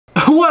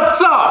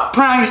What's up,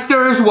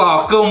 pranksters?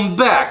 Welcome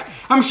back.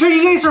 I'm sure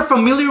you guys are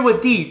familiar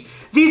with these.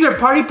 These are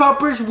party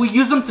poppers. We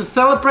use them to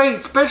celebrate,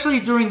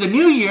 especially during the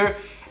new year.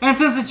 And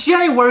since it's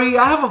January,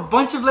 I have a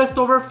bunch of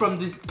leftover from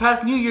this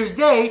past New Year's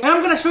Day. And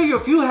I'm gonna show you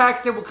a few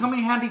hacks that will come in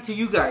handy to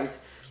you guys.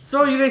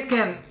 So you guys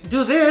can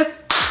do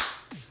this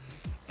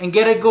and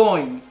get it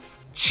going.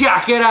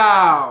 Check it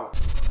out.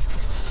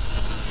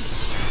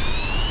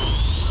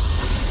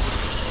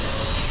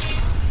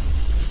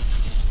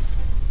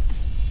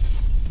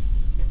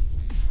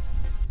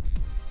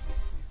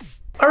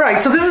 Alright,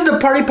 so this is the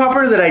party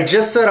popper that I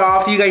just set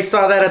off. You guys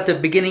saw that at the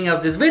beginning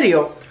of this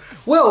video.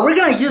 Well, we're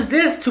going to use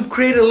this to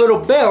create a little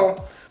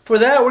bell. For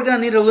that, we're going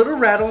to need a little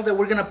rattle that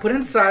we're going to put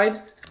inside.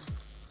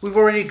 We've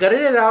already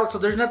gutted it out, so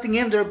there's nothing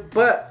in there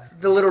but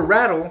the little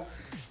rattle.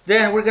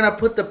 Then we're going to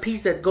put the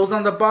piece that goes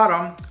on the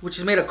bottom, which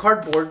is made of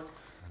cardboard.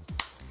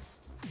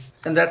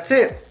 And that's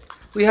it.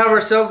 We have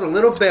ourselves a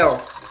little bell.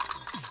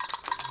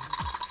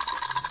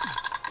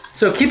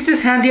 So keep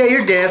this handy at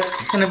your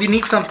desk, and if you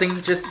need something,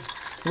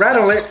 just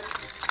rattle it.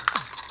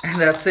 And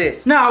that's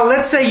it. Now,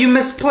 let's say you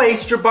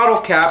misplaced your bottle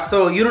cap,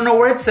 so you don't know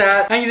where it's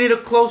at, and you need to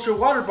close your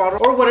water bottle,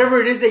 or whatever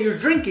it is that you're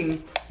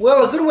drinking.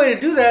 Well, a good way to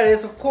do that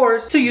is, of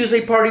course, to use a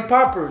party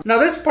popper. Now,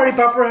 this party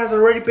popper has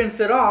already been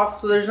set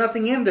off, so there's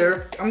nothing in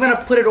there. I'm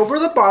gonna put it over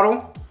the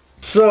bottle,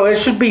 so it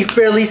should be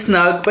fairly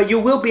snug, but you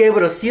will be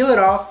able to seal it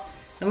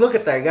off. And look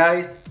at that,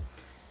 guys.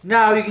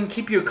 Now, you can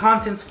keep your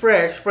contents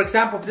fresh. For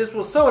example, if this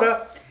was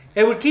soda,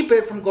 it would keep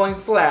it from going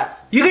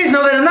flat. You guys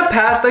know that in the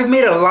past, I've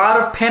made a lot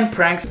of pen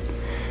pranks.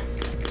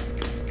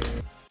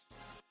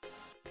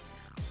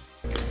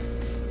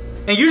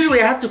 And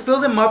usually I have to fill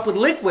them up with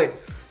liquid.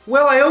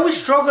 Well, I always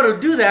struggle to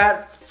do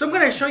that, so I'm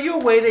going to show you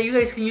a way that you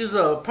guys can use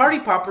a party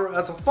popper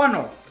as a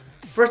funnel.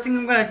 First thing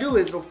I'm going to do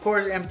is, of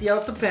course, empty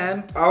out the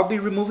pen. I'll be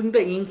removing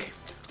the ink,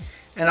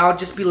 and I'll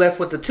just be left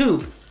with the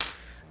tube.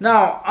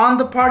 Now, on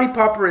the party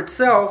popper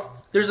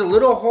itself, there's a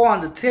little hole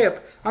on the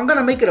tip. I'm going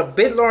to make it a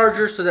bit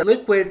larger so that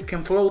liquid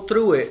can flow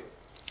through it.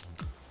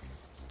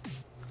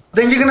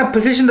 Then you're going to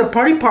position the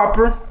party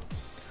popper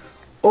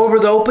over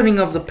the opening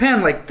of the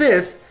pen like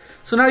this.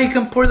 So now you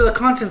can pour the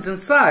contents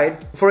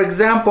inside. For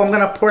example, I'm going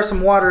to pour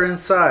some water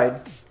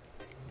inside.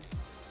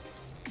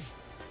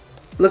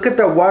 Look at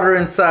the water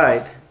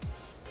inside.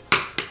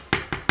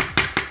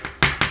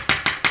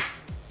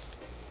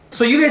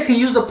 So you guys can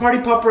use the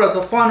party popper as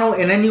a funnel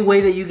in any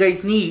way that you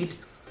guys need.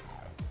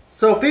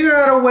 So figure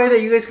out a way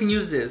that you guys can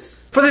use this.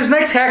 For this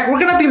next hack, we're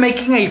going to be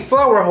making a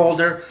flower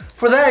holder.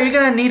 For that, you're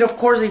going to need, of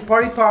course, a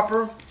party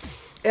popper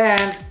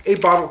and a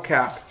bottle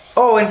cap.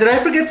 Oh, and did I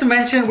forget to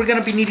mention we're going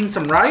to be needing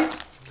some rice?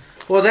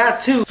 Well,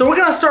 that too. So we're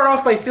going to start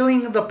off by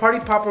filling the party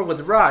popper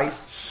with rice.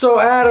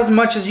 So add as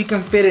much as you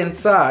can fit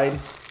inside.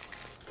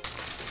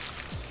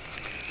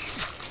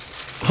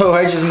 Oh,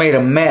 I just made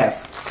a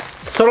mess.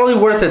 It's totally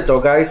worth it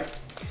though, guys.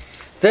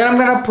 Then I'm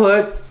going to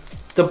put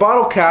the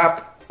bottle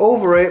cap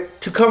over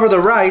it to cover the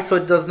rice so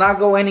it does not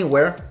go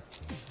anywhere.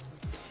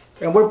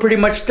 And we're pretty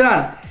much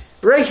done.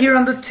 Right here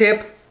on the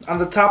tip, on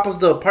the top of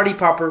the party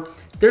popper,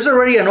 there's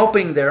already an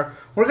opening there.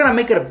 We're gonna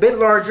make it a bit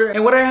larger,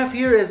 and what I have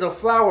here is a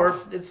flower.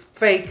 It's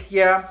fake,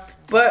 yeah,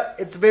 but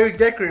it's very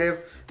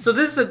decorative. So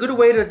this is a good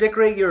way to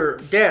decorate your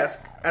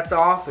desk at the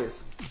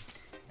office.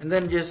 And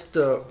then just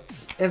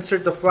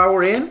insert the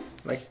flower in,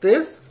 like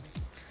this.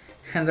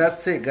 And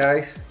that's it,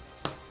 guys.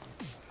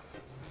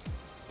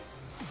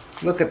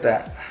 Look at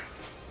that.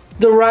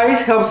 The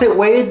rice helps it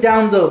weigh it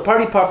down the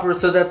party popper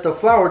so that the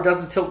flower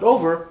doesn't tilt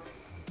over.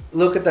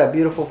 Look at that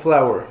beautiful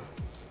flower.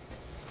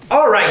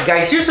 Alright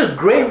guys, here's a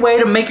great way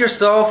to make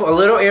yourself a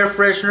little air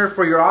freshener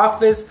for your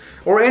office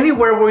or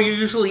anywhere where you're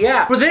usually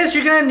at. For this,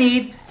 you're going to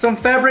need some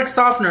fabric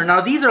softener.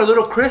 Now these are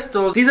little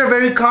crystals. These are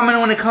very common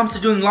when it comes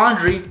to doing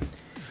laundry.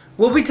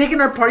 We'll be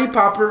taking our party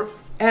popper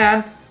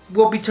and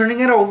we'll be turning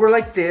it over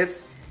like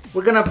this.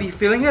 We're going to be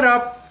filling it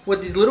up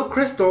with these little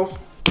crystals.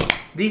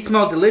 These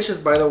smell delicious,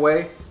 by the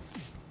way.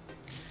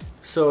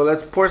 So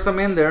let's pour some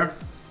in there.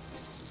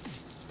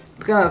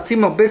 It's going to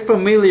seem a bit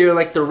familiar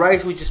like the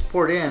rice we just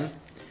poured in.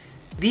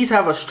 These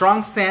have a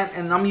strong scent,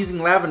 and I'm using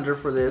lavender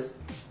for this.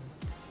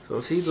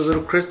 So see the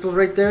little crystals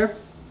right there?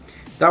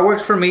 That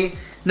works for me.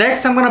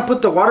 Next, I'm going to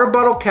put the water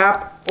bottle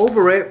cap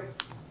over it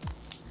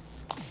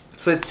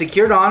so it's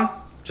secured on,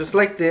 just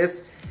like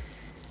this.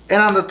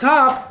 And on the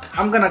top,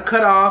 I'm going to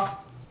cut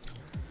off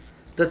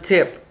the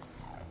tip.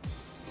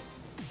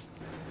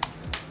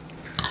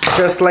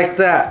 Just like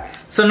that.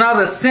 So now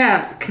the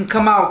scent can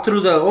come out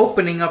through the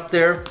opening up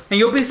there, and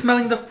you'll be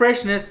smelling the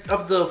freshness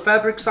of the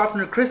fabric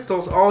softener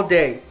crystals all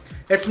day.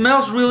 It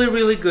smells really,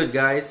 really good,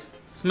 guys.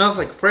 It smells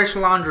like fresh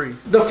laundry.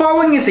 The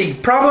following is a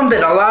problem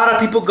that a lot of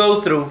people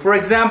go through. For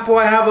example,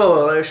 I have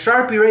a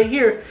Sharpie right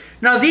here.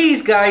 Now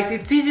these guys,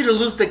 it's easy to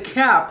lose the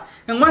cap.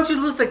 And once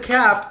you lose the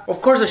cap,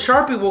 of course the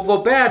Sharpie will go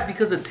bad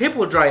because the tip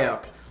will dry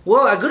up.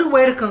 Well, a good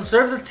way to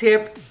conserve the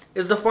tip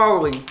is the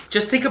following.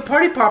 Just take a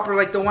party popper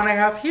like the one I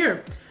have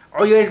here.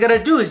 All you guys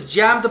gotta do is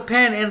jam the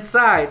pen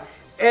inside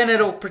and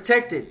it'll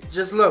protect it.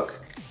 Just look.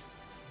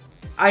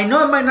 I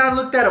know it might not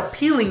look that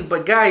appealing,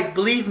 but guys,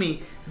 believe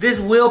me, this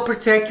will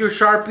protect your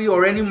Sharpie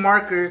or any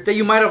marker that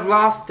you might have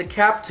lost the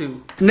cap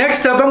to.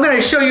 Next up, I'm going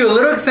to show you a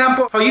little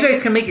example how you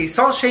guys can make a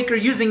salt shaker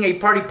using a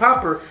party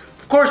popper.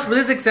 Of course, for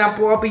this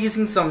example, I'll be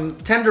using some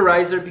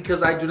tenderizer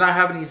because I do not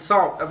have any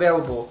salt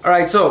available.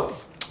 Alright, so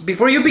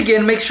before you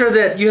begin, make sure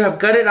that you have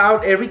gutted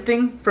out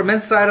everything from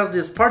inside of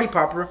this party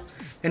popper.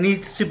 It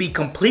needs to be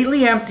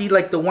completely empty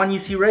like the one you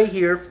see right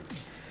here.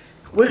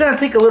 We're going to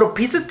take a little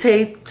piece of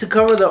tape to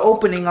cover the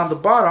opening on the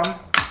bottom,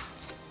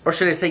 or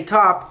should I say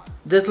top.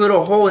 This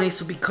little hole needs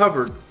to be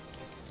covered.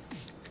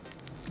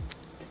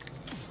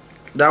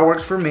 That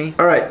works for me.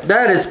 Alright,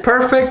 that is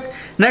perfect.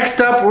 Next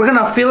up, we're going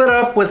to fill it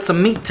up with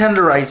some meat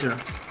tenderizer.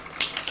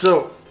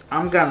 So,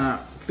 I'm going to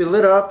fill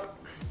it up.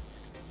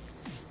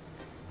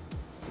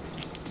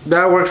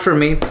 That works for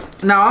me.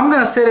 Now, I'm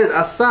going to set it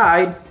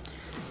aside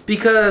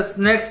because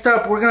next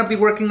up, we're going to be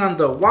working on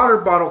the water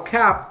bottle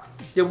cap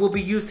that we'll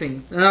be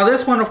using. Now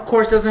this one of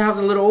course doesn't have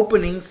the little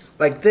openings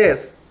like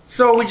this,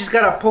 so we just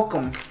gotta poke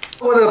them.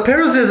 With a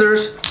pair of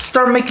scissors,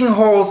 start making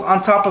holes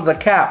on top of the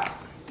cap.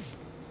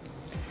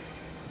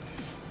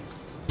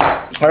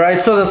 Alright,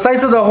 so the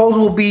size of the holes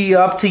will be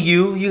up to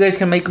you. You guys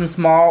can make them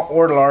small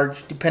or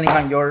large depending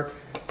on your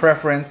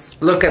preference.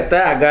 Look at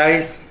that,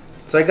 guys.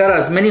 So I got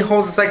as many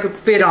holes as I could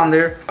fit on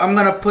there. I'm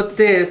gonna put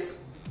this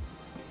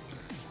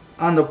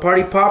on the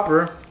party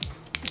popper.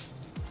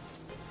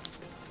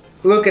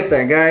 Look at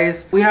that,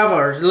 guys. We have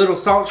our little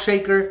salt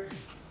shaker,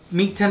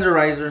 meat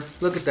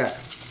tenderizer. Look at that.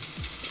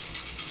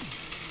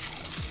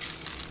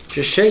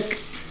 Just shake.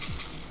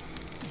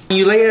 When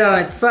you lay it on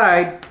its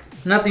side,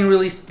 nothing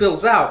really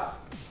spills out.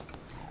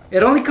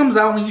 It only comes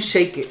out when you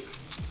shake it.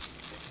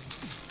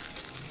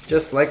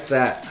 Just like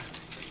that.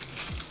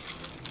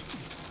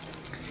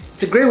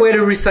 It's a great way to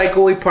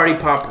recycle a party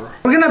popper.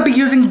 We're gonna be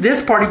using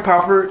this party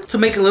popper to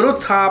make a little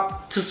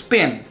top to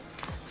spin.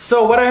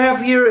 So what I have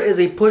here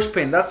is a push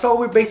pin. That's all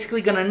we're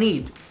basically gonna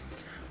need.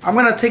 I'm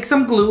gonna take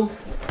some glue.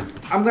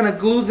 I'm gonna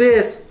glue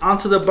this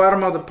onto the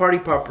bottom of the party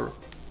popper.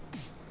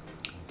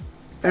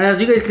 And as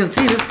you guys can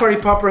see, this party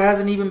popper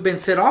hasn't even been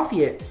set off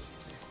yet.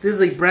 This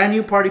is a brand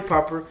new party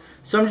popper.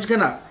 So I'm just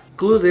gonna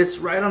glue this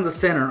right on the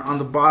center, on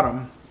the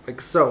bottom,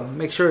 like so.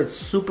 Make sure it's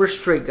super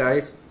straight,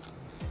 guys.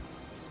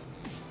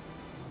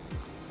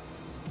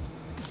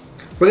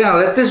 We're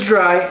gonna let this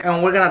dry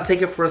and we're gonna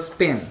take it for a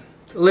spin,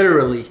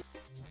 literally.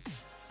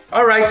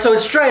 Alright, so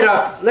it's dried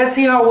up. Let's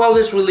see how well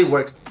this really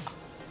works.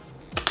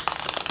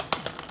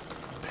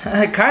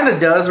 It kind of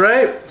does,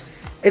 right?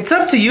 It's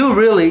up to you,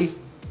 really.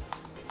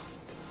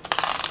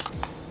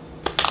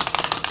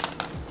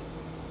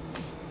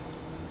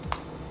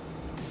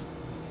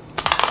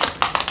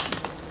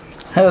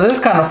 Oh, this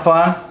is kind of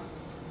fun.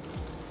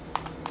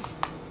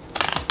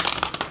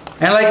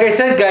 And like I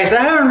said, guys,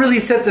 I haven't really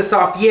set this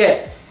off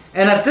yet.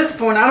 And at this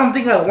point, I don't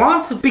think I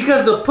want to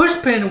because the push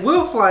pin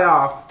will fly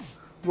off.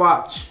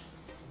 Watch.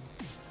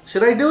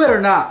 Should I do it or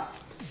not?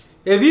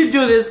 If you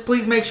do this,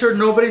 please make sure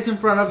nobody's in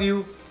front of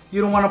you. You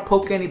don't want to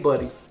poke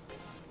anybody.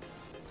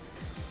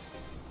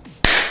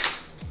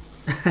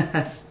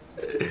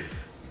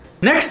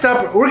 Next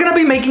up, we're going to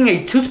be making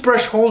a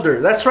toothbrush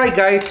holder. That's right,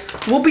 guys.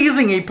 We'll be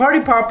using a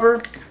party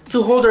popper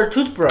to hold our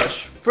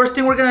toothbrush. First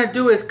thing we're going to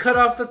do is cut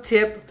off the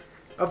tip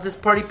of this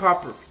party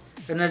popper.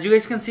 And as you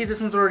guys can see, this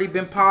one's already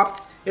been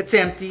popped. It's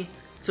empty,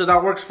 so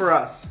that works for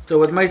us. So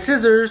with my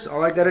scissors,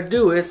 all I got to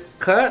do is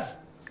cut.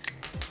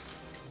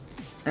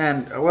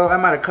 And, well, I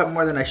might have cut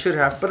more than I should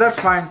have, but that's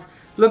fine.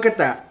 Look at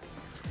that.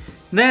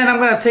 Then I'm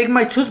going to take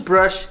my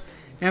toothbrush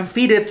and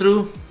feed it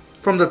through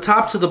from the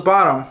top to the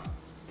bottom.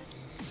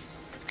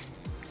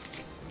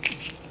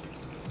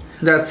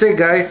 That's it,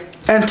 guys.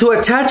 And to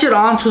attach it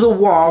onto the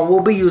wall,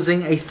 we'll be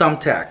using a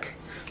thumbtack.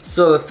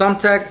 So the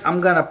thumbtack,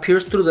 I'm going to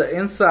pierce through the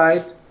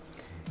inside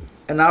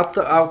and out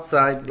the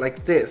outside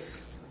like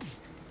this.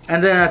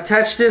 And then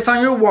attach this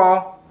on your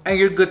wall and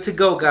you're good to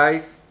go,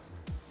 guys.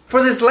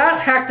 For this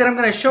last hack that I'm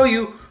going to show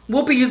you,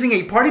 we'll be using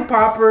a party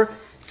popper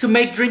to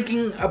make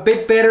drinking a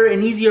bit better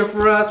and easier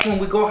for us when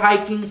we go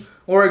hiking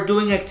or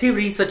doing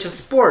activities such as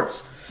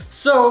sports.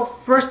 So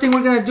first thing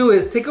we're going to do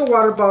is take a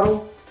water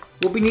bottle.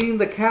 We'll be needing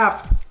the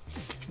cap.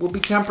 We'll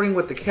be tampering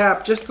with the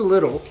cap just a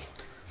little.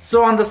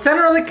 So on the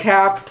center of the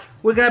cap,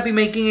 we're going to be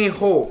making a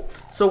hole.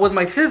 So with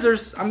my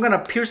scissors, I'm going to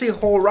pierce a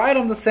hole right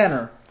on the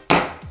center.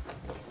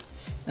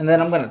 And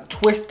then I'm going to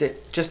twist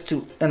it just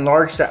to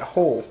enlarge that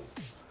hole.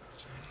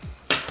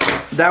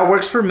 That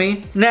works for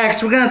me.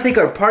 Next, we're going to take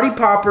our party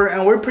popper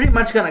and we're pretty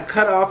much going to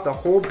cut off the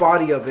whole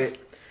body of it.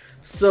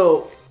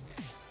 So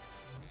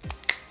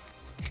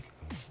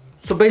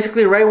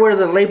basically right where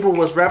the label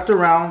was wrapped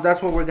around,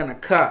 that's what we're going to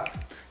cut.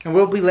 And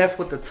we'll be left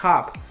with the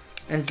top.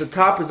 And the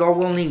top is all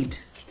we'll need.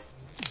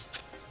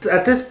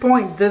 At this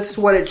point, this is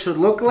what it should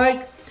look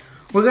like.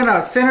 We're going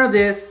to center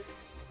this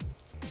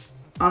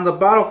on the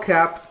bottle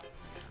cap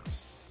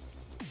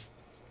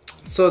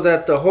so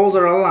that the holes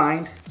are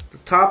aligned. The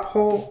top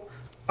hole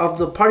of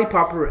the party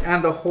popper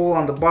and the hole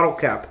on the bottle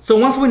cap. So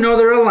once we know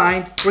they're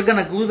aligned, we're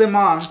going to glue them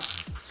on.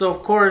 So of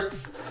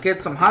course,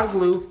 get some hot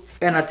glue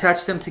and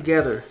attach them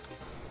together.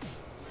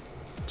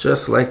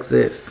 Just like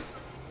this.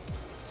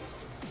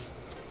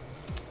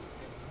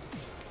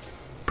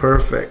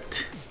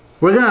 Perfect.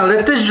 We're gonna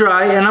let this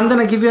dry, and I'm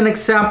gonna give you an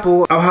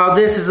example of how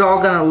this is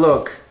all gonna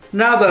look.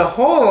 Now the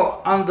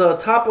hole on the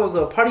top of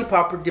the party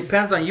popper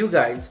depends on you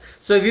guys.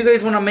 So if you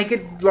guys wanna make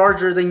it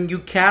larger, then you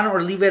can,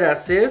 or leave it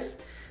as is.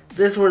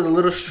 This is where the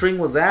little string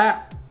was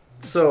at.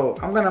 So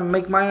I'm gonna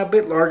make mine a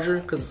bit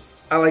larger because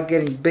I like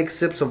getting big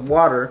sips of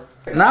water.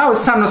 Now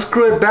it's time to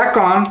screw it back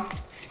on.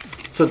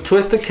 So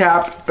twist the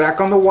cap back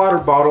on the water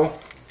bottle,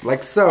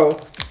 like so.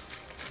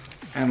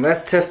 And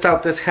let's test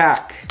out this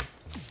hack.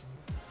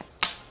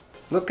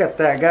 Look at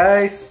that,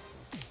 guys.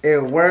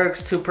 It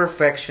works to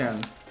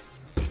perfection.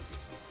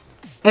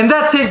 And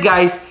that's it,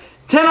 guys.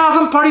 10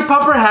 awesome party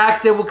popper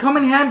hacks that will come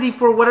in handy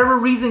for whatever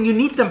reason you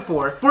need them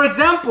for. For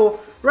example,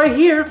 right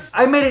here,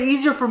 I made it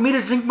easier for me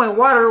to drink my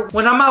water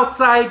when I'm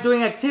outside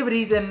doing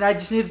activities and I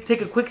just need to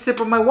take a quick sip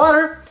of my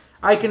water.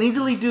 I can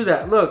easily do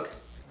that. Look.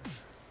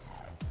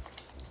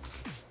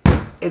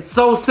 It's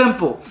so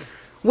simple.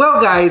 Well,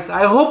 guys,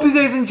 I hope you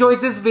guys enjoyed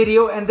this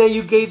video and that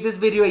you gave this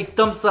video a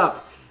thumbs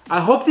up.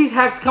 I hope these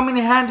hacks come in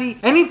handy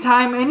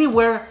anytime,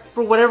 anywhere,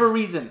 for whatever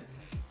reason.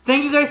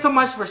 Thank you guys so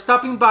much for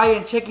stopping by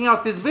and checking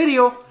out this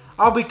video.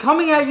 I'll be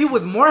coming at you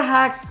with more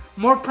hacks,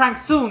 more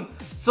pranks soon.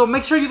 So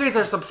make sure you guys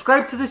are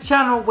subscribed to this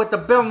channel with the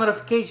bell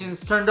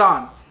notifications turned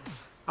on.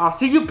 I'll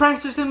see you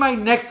pranksters in my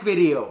next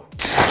video.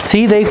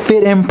 See, they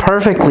fit in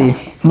perfectly.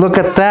 Look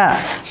at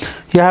that.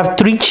 You have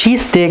 3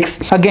 cheese sticks.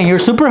 Again, you're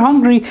super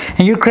hungry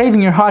and you're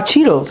craving your hot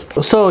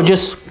Cheetos. So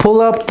just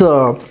pull up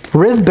the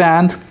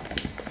wristband,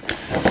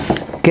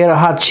 get a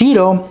hot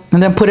Cheeto,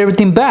 and then put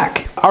everything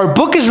back. Our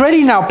book is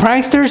ready now,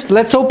 pranksters.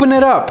 Let's open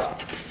it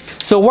up.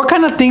 So what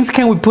kind of things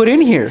can we put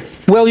in here?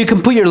 Well, you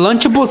can put your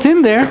Lunchables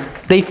in there.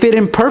 They fit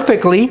in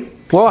perfectly.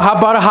 Well, how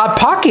about a Hot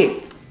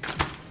Pocket?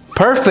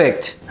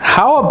 Perfect.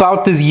 How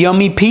about this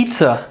yummy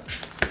pizza?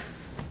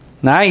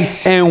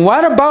 Nice. And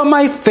what about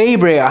my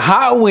favorite,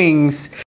 hot wings?